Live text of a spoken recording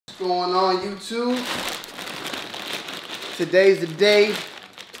going on, YouTube? Today's the day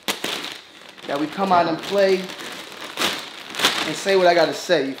that we come out and play and say what I gotta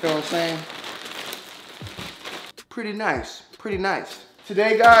say, you feel what I'm saying? Pretty nice, pretty nice.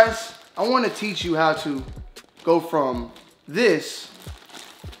 Today, guys, I wanna teach you how to go from this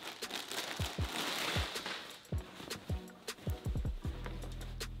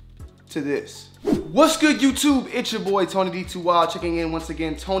to this. What's good, YouTube? It's your boy Tony D2 Wild checking in once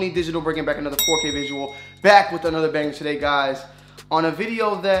again. Tony Digital bringing back another 4K visual, back with another banger today, guys, on a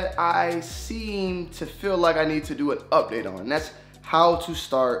video that I seem to feel like I need to do an update on. And that's how to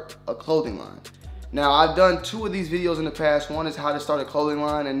start a clothing line. Now, I've done 2 of these videos in the past. One is how to start a clothing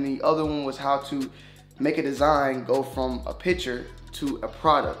line, and the other one was how to make a design go from a picture to a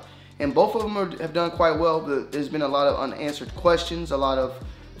product. And both of them have done quite well, but there's been a lot of unanswered questions, a lot of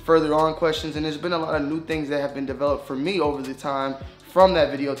further on questions, and there's been a lot of new things that have been developed for me over the time from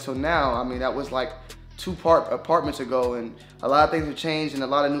that video till now. I mean, that was like 2 apartments ago, and a lot of things have changed, and a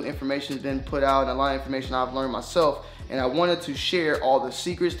lot of new information has been put out, and a lot of information I've learned myself. And I wanted to share all the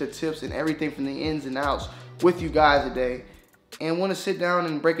secrets, the tips, and everything from the ins and outs with you guys today, and want to sit down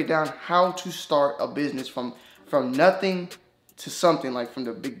and break it down how to start a business from nothing to something, like from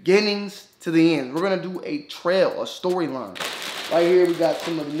the beginnings to the end. We're gonna do a trail, a storyline. Right here we got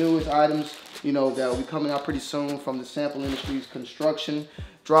some of the newest items, you know, that will be coming out pretty soon from the Sample Industries construction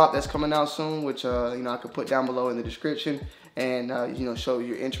drop that's coming out soon, which you know, I could put down below in the description, and you know, show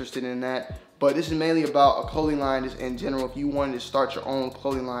you're interested in that. But this is mainly about a clothing line just in general. If you wanted to start your own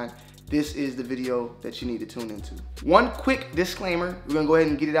clothing line, this is the video that you need to tune into. One quick disclaimer, we're gonna go ahead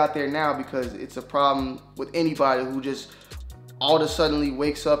and get it out there now because it's a problem with anybody who just all of a sudden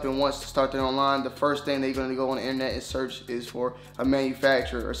wakes up and wants to start their own line. The first thing they're gonna go on the internet and search is for a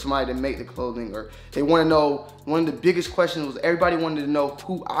manufacturer or somebody to make the clothing, or they wanna know, one of the biggest questions was everybody wanted to know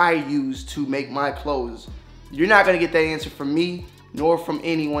who I use to make my clothes. You're not gonna get that answer from me nor from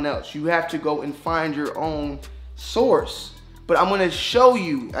anyone else. You have to go and find your own source. But I'm gonna show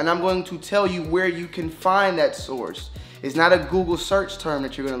you, and I'm going to tell you where you can find that source. It's not a Google search term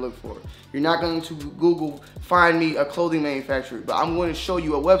that you're gonna look for. You're not going to Google, find me a clothing manufacturer, but I'm going to show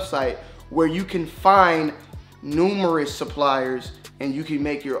you a website where you can find numerous suppliers and you can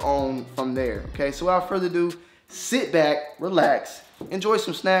make your own from there, okay? So without further ado, sit back, relax, enjoy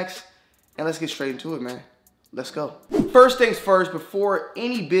some snacks, and let's get straight into it, man. Let's go. First things first, before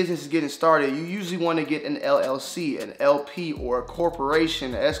any business is getting started, you usually want to get an LLC, an LP, or a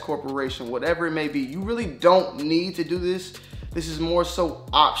corporation, an S corporation, whatever it may be. You really don't need to do this. This is more so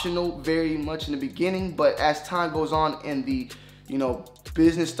optional, very much in the beginning, but as time goes on and the, you know,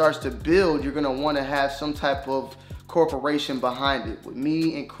 business starts to build, you're gonna want to have some type of corporation behind it. With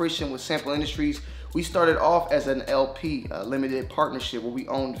me and Christian with Sample Industries, we started off as an LP, a limited partnership, where we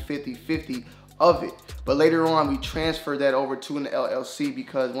owned 50-50 of it. But later on, we transferred that over to an LLC,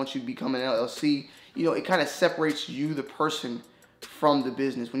 because once you become an LLC, you know, it kind of separates you, the person, from the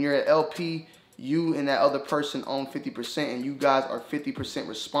business. When you're an LP, you and that other person own 50%, and you guys are 50%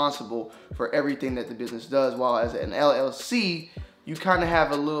 responsible for everything that the business does. While as an LLC, you kind of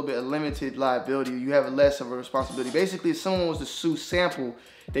have a little bit of limited liability. You have less of a responsibility. Basically, if someone was to sue Sample,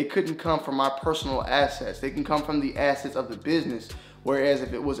 they couldn't come from my personal assets. They can come from the assets of the business. Whereas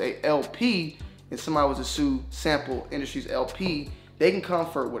if it was a LP and somebody was to sue Sample Industries LP, they can come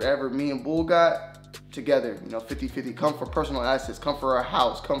for whatever me and Bull got together, you know, 50-50, come for personal assets, come for our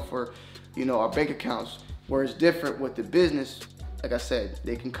house, come for, you know, our bank accounts. Where it's different with the business, like I said,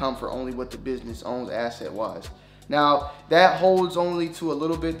 they can come for only what the business owns asset-wise. Now, that holds only to a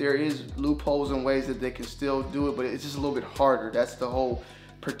little bit. There is loopholes and ways that they can still do it, but it's just a little bit harder. That's the whole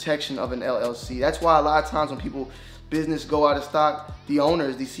protection of an LLC. That's why a lot of times when people business go out of stock, the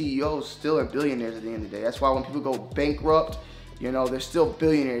owners, the CEOs, still are billionaires at the end of the day. That's why when people go bankrupt, you know, they're still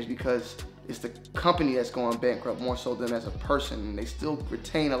billionaires, because it's the company that's going bankrupt more so than as a person, and they still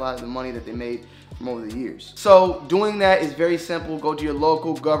retain a lot of the money that they made from over the years. So doing that is very simple. Go to your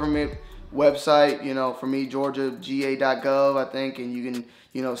local government website, you know, for me, GeorgiaGA.gov, I think, and you can,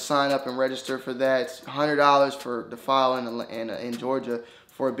 you know, sign up and register for that. It's $100 for the file in Georgia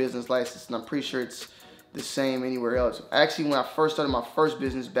for a business license, and I'm pretty sure it's the same anywhere else. Actually, when I first started my first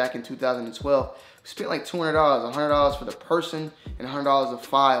business back in 2012, we spent like $200, $100 for the person and $100 a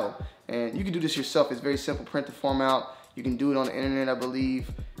file. And you can do this yourself. It's very simple. Print the form out. You can do it on the internet, I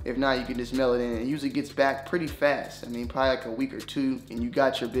believe. If not, you can just mail it in. It usually gets back pretty fast. I mean, probably like a week or 2, and you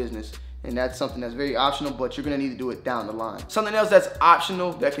got your business. And that's something that's very optional, but you're gonna need to do it down the line. Something else that's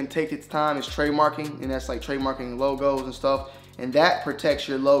optional that can take its time is trademarking, and that's like trademarking logos and stuff. And that protects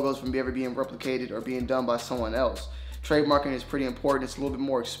your logos from ever being replicated or being done by someone else. Trademarking is pretty important. It's a little bit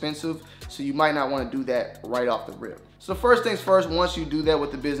more expensive, so you might not want to do that right off the rip. So first things first, once you do that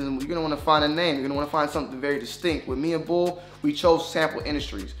with the business, you're gonna want to find a name. You're gonna want to find something very distinct. With me and Bull, we chose Sample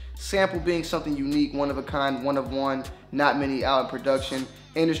Industries. Sample being something unique, one of a kind, one of one, not many out in production.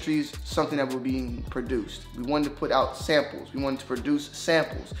 Industries, something that was being produced. We wanted to put out samples. We wanted to produce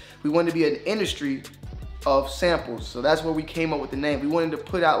samples. We wanted to be an industry of samples. So that's where we came up with the name. We wanted to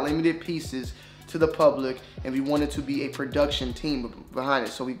put out limited pieces to the public, and we wanted to be a production team behind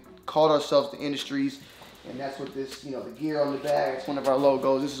it. So we called ourselves the Industries, and that's what this, you know, the gear on the bag, it's one of our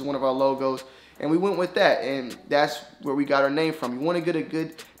logos. This is one of our logos. And we went with that, and that's where we got our name from. You want to get a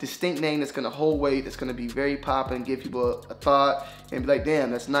good, distinct name that's going to hold weight, that's going to be very popping, give people a thought, and be like, damn,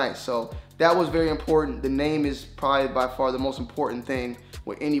 that's nice. So that was very important. The name is probably by far the most important thing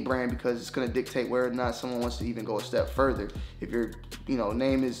with any brand, because it's going to dictate whether or not someone wants to even go a step further. If your, you know,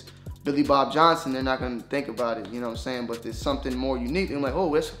 name is Billy Bob Johnson, they're not going to think about it, you know what I'm saying? But there's something more unique, and like,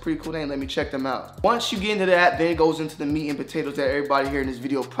 oh, that's a pretty cool name, let me check them out. Once you get into that, then it goes into the meat and potatoes that everybody here in this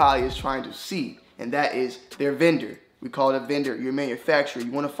video probably is trying to see, and that is their vendor. We call it a vendor, your manufacturer.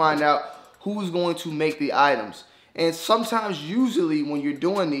 You want to find out who's going to make the items. And sometimes, usually, when you're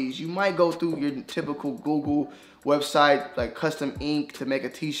doing these, you might go through your typical Google website, like custom ink to make a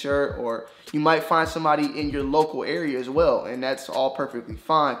t-shirt, or you might find somebody in your local area as well, and that's all perfectly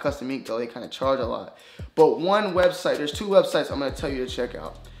fine. Custom ink, though, they kind of charge a lot. But one website, there's two websites I'm going to tell you to check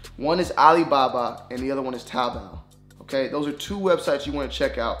out. One is Alibaba, and the other one is Taobao. Okay, those are two websites you want to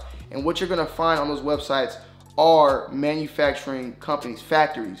check out. And what you're going to find on those websites are manufacturing companies,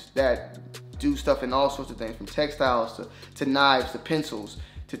 factories that do stuff in all sorts of things, from textiles to knives to pencils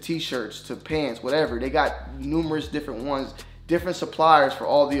to t-shirts to pants, whatever. They got numerous different ones, different suppliers for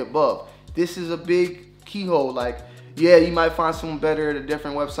all the above. This is a big keyhole. Like, yeah, you might find someone better at a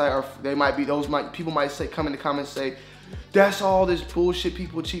different website, or they might be, people might say, come in the comments and say, that's all this bullshit,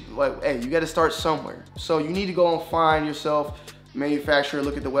 people cheap. Like, hey, you got to start somewhere. So you need to go and find yourself a manufacturer,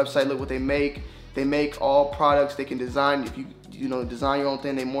 look at the website, look what they make. They make all products. They can design. If you know, design your own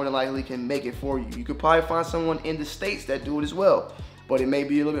thing, they more than likely can make it for you. You could probably find someone in the States that do it as well, but it may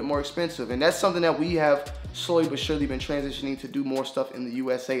be a little bit more expensive. And that's something that we have slowly but surely been transitioning to do more stuff in the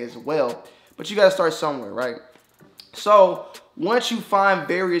USA as well. But you got to start somewhere, right? So once you find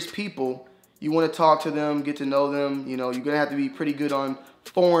various people, you want to talk to them, get to know them. You know, you're going to have to be pretty good on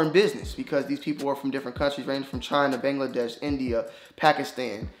foreign business, because these people are from different countries, ranging from China, Bangladesh, India,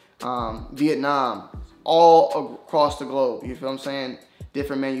 Pakistan, Vietnam, all across the globe. You feel what I'm saying?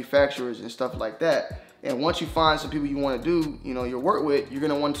 Different manufacturers and stuff like that. And once you find some people you want to do, you know, your work with, you're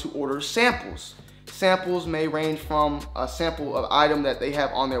going to want to order samples. Samples may range from a sample of item that they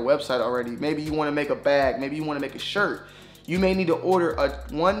have on their website already. Maybe you want to make a bag. Maybe you want to make a shirt. You may need to order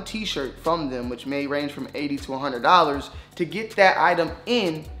one t-shirt from them, which may range from $80 to $100, to get that item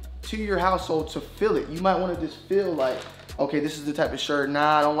in to your household to fill it. You might want to just feel like, okay, this is the type of shirt.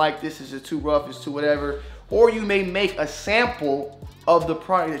 Nah, I don't like this. This is too rough. It's too whatever. Or you may make a sample of the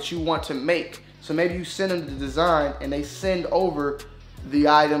product that you want to make. So maybe you send them the design, and they send over the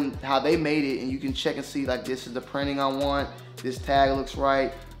item, how they made it, and you can check and see, like, this is the printing I want. This tag looks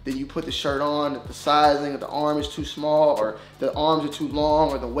right. Then you put the shirt on, the sizing, if the arm is too small, or the arms are too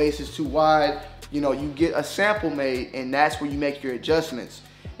long, or the waist is too wide. You know, you get a sample made, and that's where you make your adjustments.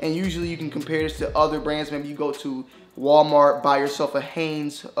 And usually you can compare this to other brands. Maybe you go to Walmart, buy yourself a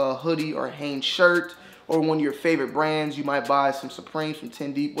Hanes hoodie or a Hanes shirt, or one of your favorite brands. You might buy some Supreme, some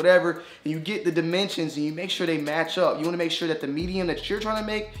 10 Deep, whatever, and you get the dimensions and you make sure they match up. You want to make sure that the medium that you're trying to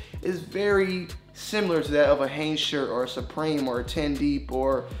make is very similar to that of a Hanes shirt or a Supreme or a 10 Deep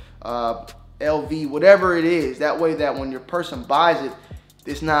or LV, whatever it is. That way that when your person buys it,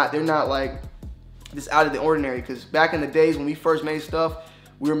 they're not like this out of the ordinary. Because back in the days when we first made stuff,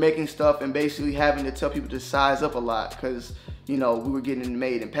 we were making stuff and basically having to tell people to size up a lot, because, you know, we were getting it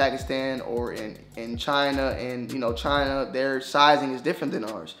made in Pakistan or in China, and, you know, China, their sizing is different than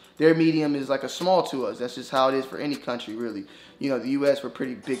ours. Their medium is like a small to us. That's just how it is for any country, really. You know, the US, we're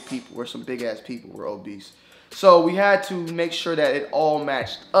pretty big people. We're some big ass people. We're obese. So we had to make sure that it all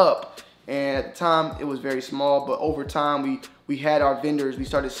matched up. And at the time, it was very small, but over time, we had our vendors. We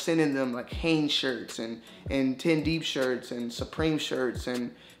started sending them like Hanes shirts and 10 Deep shirts and Supreme shirts,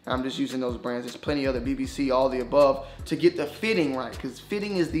 and I'm just using those brands. There's plenty of other, BBC, all the above, to get the fitting right, because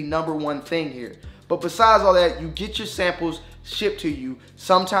fitting is the #1 thing here. But besides all that, you get your samples shipped to you.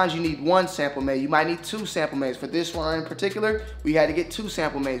 Sometimes you need one sample made. You might need 2 sample mades. For this one in particular, we had to get 2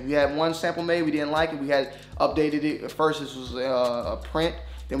 sample mades. We had 1 sample made, we didn't like it. We had updated it. At first, this was a print.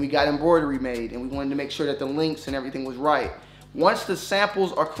 Then we got embroidery made, and we wanted to make sure that the links and everything was right. Once the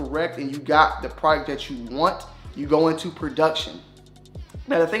samples are correct and you got the product that you want, you go into production.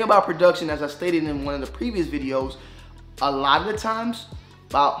 Now the thing about production, as I stated in one of the previous videos, a lot of the times,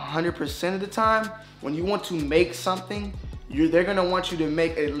 about 100% of the time, when you want to make something, they're gonna want you to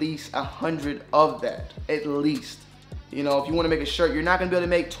make at least 100 of that, at least. You know, if you wanna make a shirt, you're not gonna be able to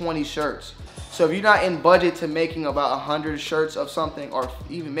make 20 shirts. So if you're not in budget to making about 100 shirts of something, or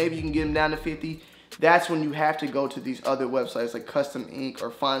even maybe you can get them down to 50, that's when you have to go to these other websites like Custom Ink,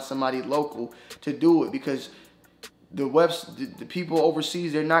 or find somebody local to do it, because the people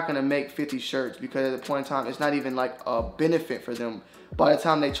overseas, they're not gonna make 50 shirts, because at the point in time, it's not even like a benefit for them. By the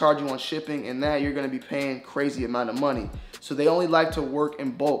time they charge you on shipping and that, you're gonna be paying crazy amount of money. So they only like to work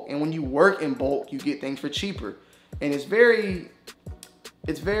in bulk. And when you work in bulk, you get things for cheaper. And it's very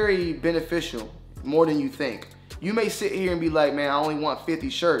beneficial, more than you think. You may sit here and be like, man, I only want 50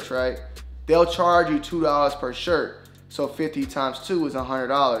 shirts, right? They'll charge you $2 per shirt. So 50 times 2 is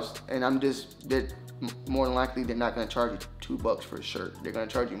 $100. And more than likely, they're not gonna charge you $2 for a shirt. They're gonna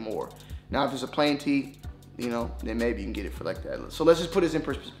charge you more. Now, if it's a plain tee, you know, then maybe you can get it for like that. So let's just put this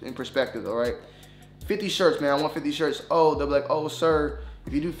in perspective, all right? 50 shirts, man, I want 50 shirts. Oh, they'll be like, oh, sir,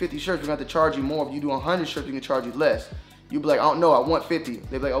 if you do 50 shirts, we're gonna have to charge you more. If you do 100 shirts, we can charge you less. You'll be like, oh, no, I want 50.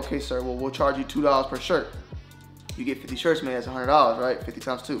 They'll be like, okay, sir, well, we'll charge you $2 per shirt. You get 50 shirts, man, that's $100, right? 50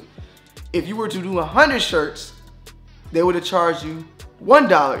 times 2. If you were to do 100 shirts, they would have charged you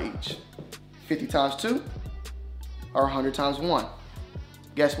 $1 each. 50 times 2, or 100 times 1.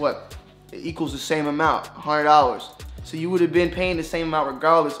 Guess what? It equals the same amount, $100. So you would have been paying the same amount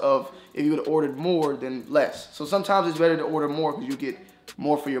regardless of if you would have ordered more than less. So sometimes it's better to order more, because you get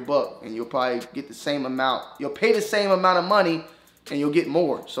more for your buck, and you'll probably get the same amount. You'll pay the same amount of money and you'll get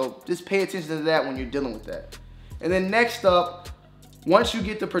more. So just pay attention to that when you're dealing with that. And then next up, once you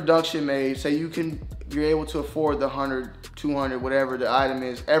get the production made, say you're able to afford the 100, 200, whatever the item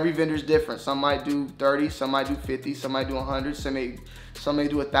is. Every vendor's different. Some might do 30, some might do 50, some might do 100, some may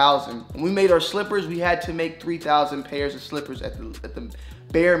do 1,000. When we made our slippers, we had to make 3,000 pairs of slippers at the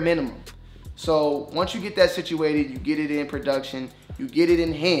bare minimum. So once you get that situated, you get it in production, you get it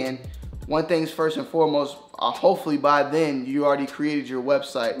in hand. One thing's first and foremost, hopefully by then you already created your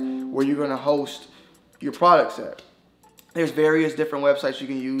website where you're gonna host your products at. There's various different websites you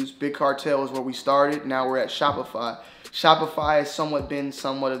can use. Big Cartel is where we started. Now we're at Shopify. Shopify has been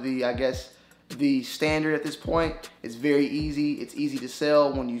somewhat of the, I guess, the standard at this point. It's very easy. It's easy to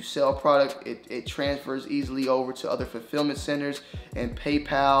sell. When you sell a product, it transfers easily over to other fulfillment centers and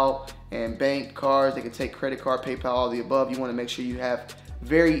PayPal and bank cards. They can take credit card, PayPal, all the above. You want to make sure you have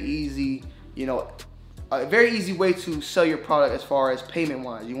very easy, a very easy way to sell your product as far as payment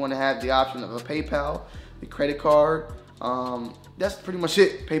wise. You want to have the option of a PayPal, the credit card. That's pretty much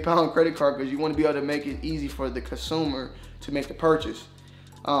it, PayPal and credit card, because you want to be able to make it easy for the consumer to make the purchase.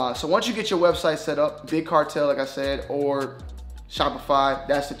 So once you get your website set up, Big Cartel, like I said, or Shopify,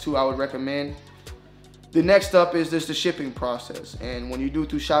 that's the two I would recommend. The next up is just the shipping process. And when you do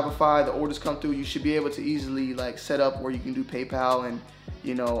through Shopify, the orders come through, you should be able to easily set up where you can do PayPal and,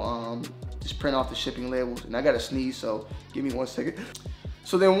 just print off the shipping labels. And I got to sneeze, so give me 1 second.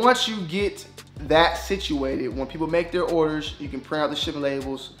 So then once you get that situated, when people make their orders, you can print out the shipping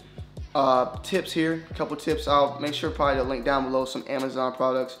labels. Tips here, a couple tips. I'll make sure probably to link down below some Amazon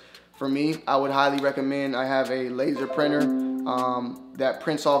products. For me, I would highly recommend, I have a laser printer that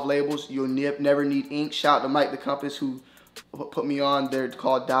prints off labels. You'll never need ink. Shout out to Mike the Compass who put me on. They're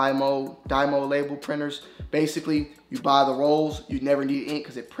called Dymo label printers. Basically, you buy the rolls, you never need ink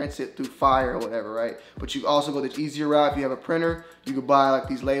because it prints it through fire or whatever, right? But you also go the easier route. If you have a printer, you could buy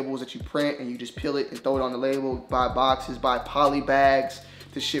these labels that you print and you just peel it and throw it on the label. Buy boxes, buy poly bags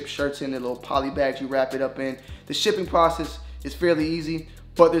to ship shirts in, the little poly bags you wrap it up in. The shipping process is fairly easy,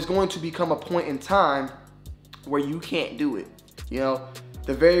 but there's going to become a point in time where you can't do it.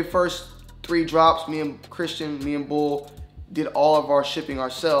 The very first 3 drops, me and Christian, me and Bull, did all of our shipping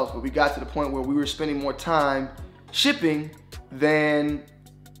ourselves, but we got to the point where we were spending more time shipping than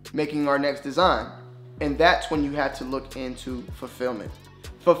making our next design. And that's when you had to look into fulfillment.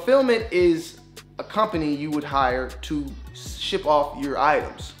 Fulfillment is a company you would hire to ship off your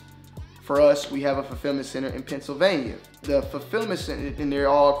items. For us, we have a fulfillment center in Pennsylvania. The fulfillment center, and they're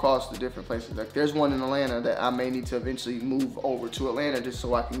all across the different places. There's one in Atlanta that I may need to eventually move over to Atlanta just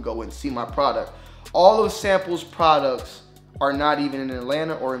so I can go and see my product. All of Samples products are not even in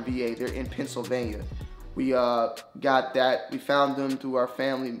Atlanta or in VA, they're in Pennsylvania. We got that, we found them through one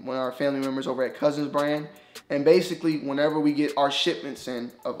of our family members over at Cousins Brand. And basically, whenever we get our shipments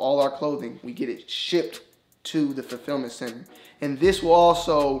in of all our clothing, we get it shipped to the fulfillment center. And this will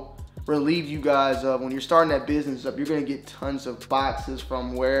also relieve you guys of, when you're starting that business up, you're gonna get tons of boxes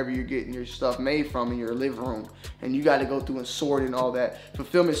from wherever you're getting your stuff made from in your living room, and you got to go through and sort and all that.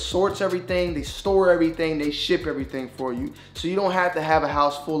 Fulfillment sorts everything, they store everything, they ship everything for you, so you don't have to have a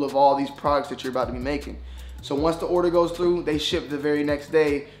house full of all these products that you're about to be making. So once the order goes through, they ship the very next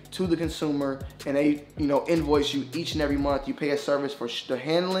day to the consumer, and they, you know, invoice you each and every month. You pay a service for the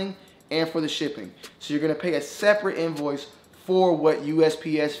handling and for the shipping. So you're gonna pay a separate invoice for what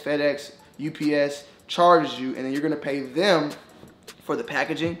USPS, FedEx, UPS charges you, and then you're gonna pay them for the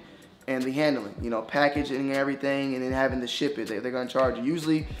packaging and the handling, you know, packaging everything and then having to ship it. They're gonna charge you.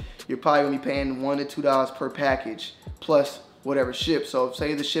 Usually you're probably gonna be paying $1 to $2 per package plus whatever ships. So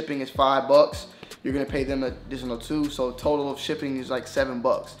say the shipping is $5, you're gonna pay them an additional $2, so total of shipping is like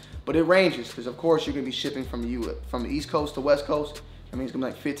 $7. But it ranges, because of course you're gonna be shipping from the East Coast to West Coast. I mean, it's gonna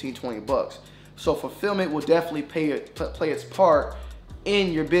be like $15, $20. So fulfillment will definitely play its part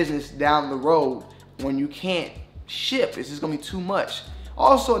in your business down the road when you can't ship. It's just gonna be too much.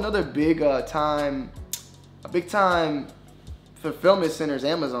 Also, another big time fulfillment center is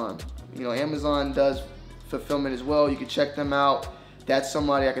Amazon. You know, Amazon does fulfillment as well. You can check them out. That's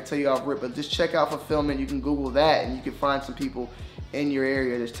somebody I can tell you off rip, but just check out fulfillment. You can Google that and you can find some people in your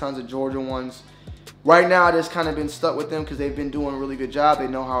area. There's tons of Georgia ones. Right now, I just kind of been stuck with them because they've been doing a really good job. They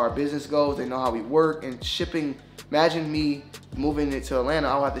know how our business goes. They know how we work. And shipping, imagine me moving it to Atlanta.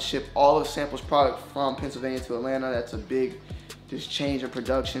 I'll have to ship all of Sample's product from Pennsylvania to Atlanta. That's a big just change of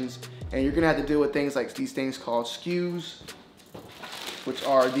productions. And you're going to have to deal with things like these things called SKUs, which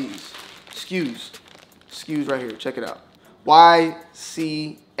are these. SKUs right here. Check it out.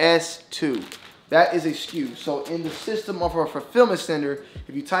 YCS2. That is a SKU. So in the system of our fulfillment center,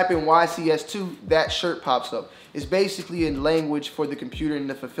 if you type in YCS2, that shirt pops up. It's basically a language for the computer in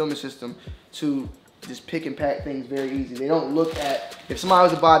the fulfillment system to just pick and pack things very easy. They don't look at, if somebody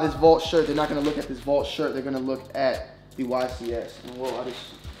was to buy this Vault shirt, they're not gonna look at this Vault shirt, they're gonna look at the YCS. And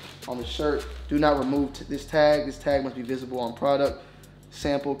on the shirt, do not remove this tag. This tag must be visible on product,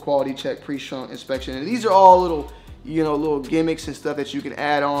 sample, quality check, pre-shrunk inspection. And these are all little, you know, little gimmicks and stuff that you can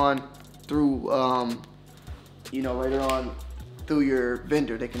add on through, you know, later on through your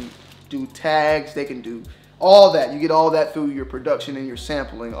vendor. They can do tags, they can do all that. You get all that through your production and your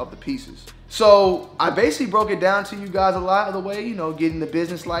sampling of the pieces. So I basically broke it down to you guys a lot of the way, you know, getting the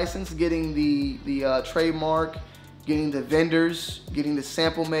business license, getting the trademark, getting the vendors, getting the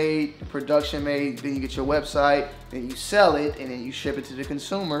sample made, the production made, then you get your website, then you sell it, and then you ship it to the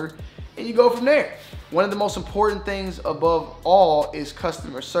consumer, and you go from there. One of the most important things above all is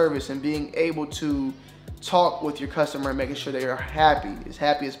customer service and being able to talk with your customer and making sure they are happy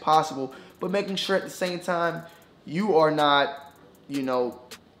as possible, but making sure at the same time you are not, you know,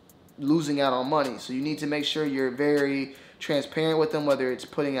 losing out on money. So you need to make sure you're very transparent with them, whether it's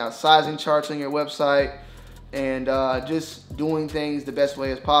putting out sizing charts on your website and just doing things the best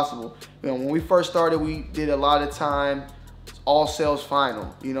way as possible. You know, when we first started, we did a lot of time all sales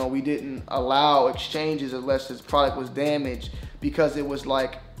final. You know, we didn't allow exchanges unless this product was damaged, because it was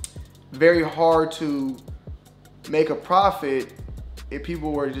like very hard to make a profit if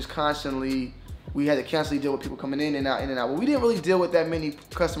people were just constantly, we had to constantly deal with people coming in and out, Well, we didn't really deal with that many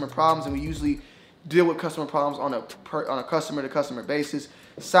customer problems, and we usually deal with customer problems on a customer to customer basis.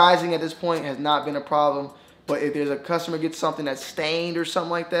 Sizing at this point has not been a problem, but if there's a customer gets something that's stained or something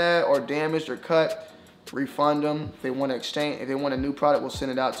like that, or damaged or cut, refund them. If they want to exchange, if they want a new product, we'll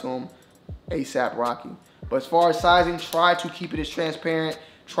send it out to them ASAP Rocky. But as far as sizing, try to keep it as transparent.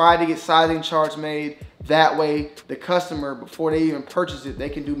 Try to get sizing charts made. That way, the customer, before they even purchase it, they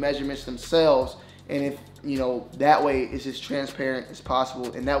can do measurements themselves. And if, you know, that way it's as transparent as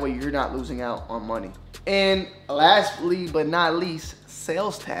possible. And that way you're not losing out on money. And lastly but not least,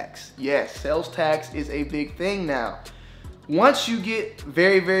 sales tax. Yes, sales tax is a big thing now. Once you get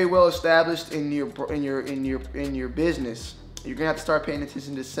very, very well established in your business, you're gonna have to start paying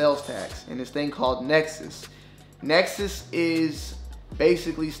attention to sales tax and this thing called Nexus. Nexus is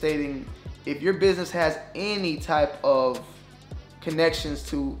basically stating if your business has any type of connections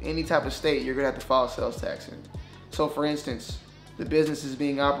to any type of state, you're gonna have to file sales tax in. So for instance, the business is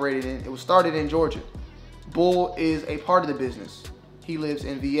being operated in, it was started in Georgia. Bull is a part of the business. He lives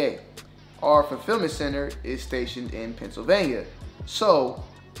in VA. Our fulfillment center is stationed in Pennsylvania. So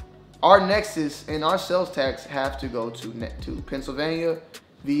our Nexus and our sales tax have to go to Pennsylvania,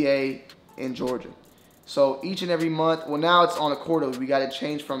 VA, and Georgia. So each and every month, well, now it's on a quarterly. We got to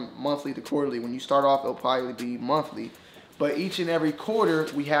change from monthly to quarterly. When you start off, it'll probably be monthly. But each and every quarter,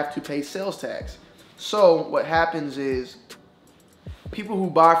 we have to pay sales tax. So what happens is people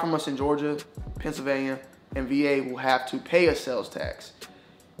who buy from us in Georgia, Pennsylvania, and VA will have to pay a sales tax.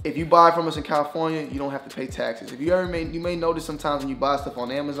 if you buy from us in California, you don't have to pay taxes. If you may notice sometimes when you buy stuff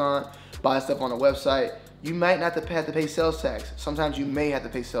on Amazon, buy stuff on a website, you might not have to pay sales tax. Sometimes you may have to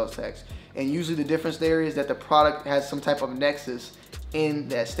pay sales tax. And usually the difference there is that the product has some type of nexus in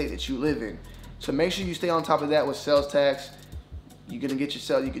that state that you live in. So make sure you stay on top of that with sales tax. You're gonna get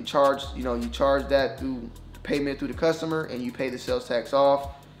yourself, you can charge, you charge that through payment through the customer and you pay the sales tax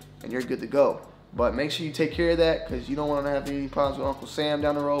off and you're good to go. But make sure you take care of that because you don't want to have any problems with Uncle Sam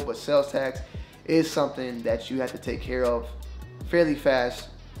down the road. But sales tax is something that you have to take care of fairly fast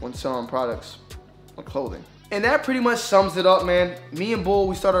when selling products or clothing. And that pretty much sums it up, man. Me and Bull,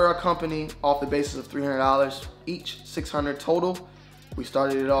 we started our company off the basis of $300 each, $600 total. We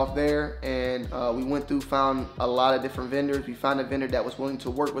started it off there and we went through, found a lot of different vendors. We found a vendor that was willing to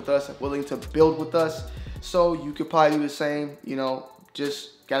work with us, willing to build with us. So you could probably do the same,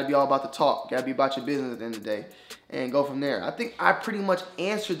 just gotta be all about the talk, gotta be about your business at the end of the day and go from there. I think I pretty much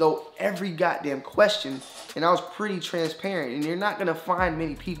answered though every goddamn question and I was pretty transparent, and you're not gonna find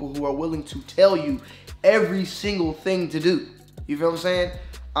many people who are willing to tell you every single thing to do. You feel what I'm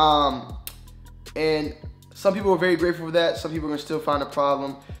saying? And some people are very grateful for that. Some people are gonna still find a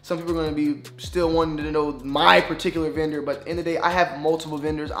problem. Some people are gonna be still wanting to know my particular vendor, but at the end of the day, I have multiple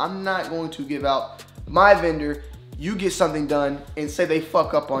vendors. I'm not going to give out my vendor. You get something done and say they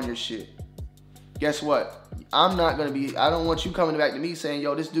fuck up on your shit. Guess what? I don't want you coming back to me saying,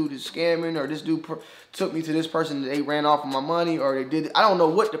 yo, this dude is scamming, or this dude took me to this person and they ran off of my money, or they did, I don't know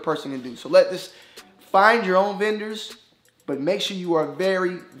what the person can do. So find your own vendors, but make sure you are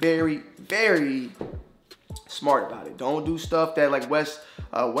very, very, very smart about it. Don't do stuff that like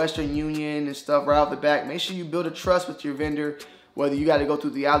Western Union and stuff right off the back. Make sure you build a trust with your vendor, whether you got to go through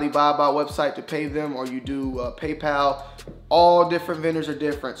the Alibaba website to pay them or you do PayPal. All different vendors are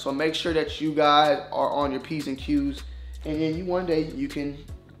different. So make sure that you guys are on your P's and Q's, and then one day you can,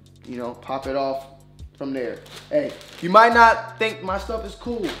 pop it off from there. Hey, you might not think my stuff is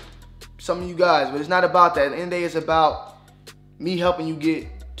cool, some of you guys, but it's not about that. At the end of the day, it's about me helping you get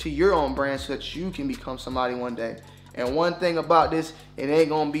to your own brand so that you can become somebody one day. And one thing about this, it ain't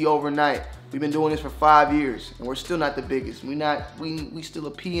gonna be overnight. We've been doing this for 5 years and we're still not the biggest. We still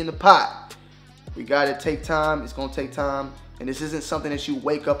a pea in the pot. We gotta take time, it's gonna take time. And this isn't something that you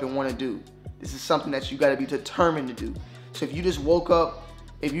wake up and wanna do. This is something that you gotta be determined to do. So if you just woke up,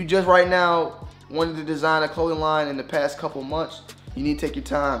 if you just right now wanted to design a clothing line in the past couple months, you need to take your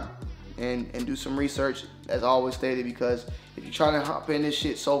time and do some research, as always stated, because if you're trying to hop in this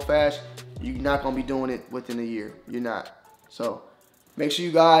shit so fast, you're not gonna be doing it within a year. You're not. So make sure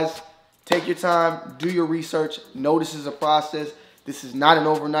you guys take your time, do your research, know this is a process. This is not an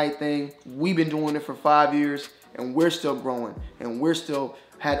overnight thing. We've been doing it for 5 years and we're still growing and we're still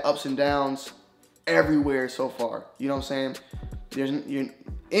had ups and downs everywhere so far. You know what I'm saying? There's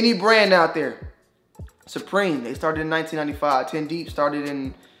any brand out there, Supreme, they started in 1995. 10 Deep started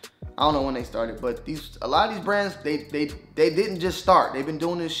in, I don't know when they started, but a lot of these brands, they didn't just start. They've been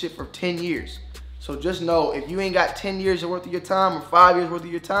doing this shit for 10 years. So just know, if you ain't got 10 years worth of your time or 5 years worth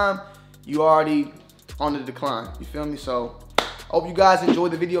of your time, you already on the decline. You feel me? So I hope you guys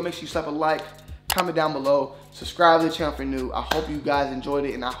enjoyed the video. Make sure you slap a like, comment down below, subscribe to the channel if you're new. I hope you guys enjoyed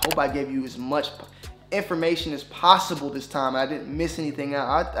it, and I hope I gave you as much information as possible this time. I didn't miss anything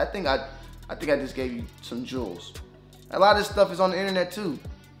out. I think I just gave you some jewels. A lot of this stuff is on the internet too.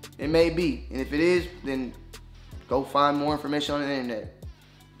 It may be, and if it is, then go find more information on the internet.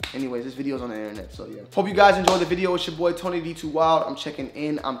 Anyways, this video's on the internet, so yeah. Hope you guys enjoyed the video. It's your boy Tony D Too Wild. I'm checking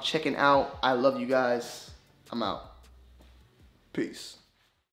in, I'm checking out. I love you guys. I'm out. Peace.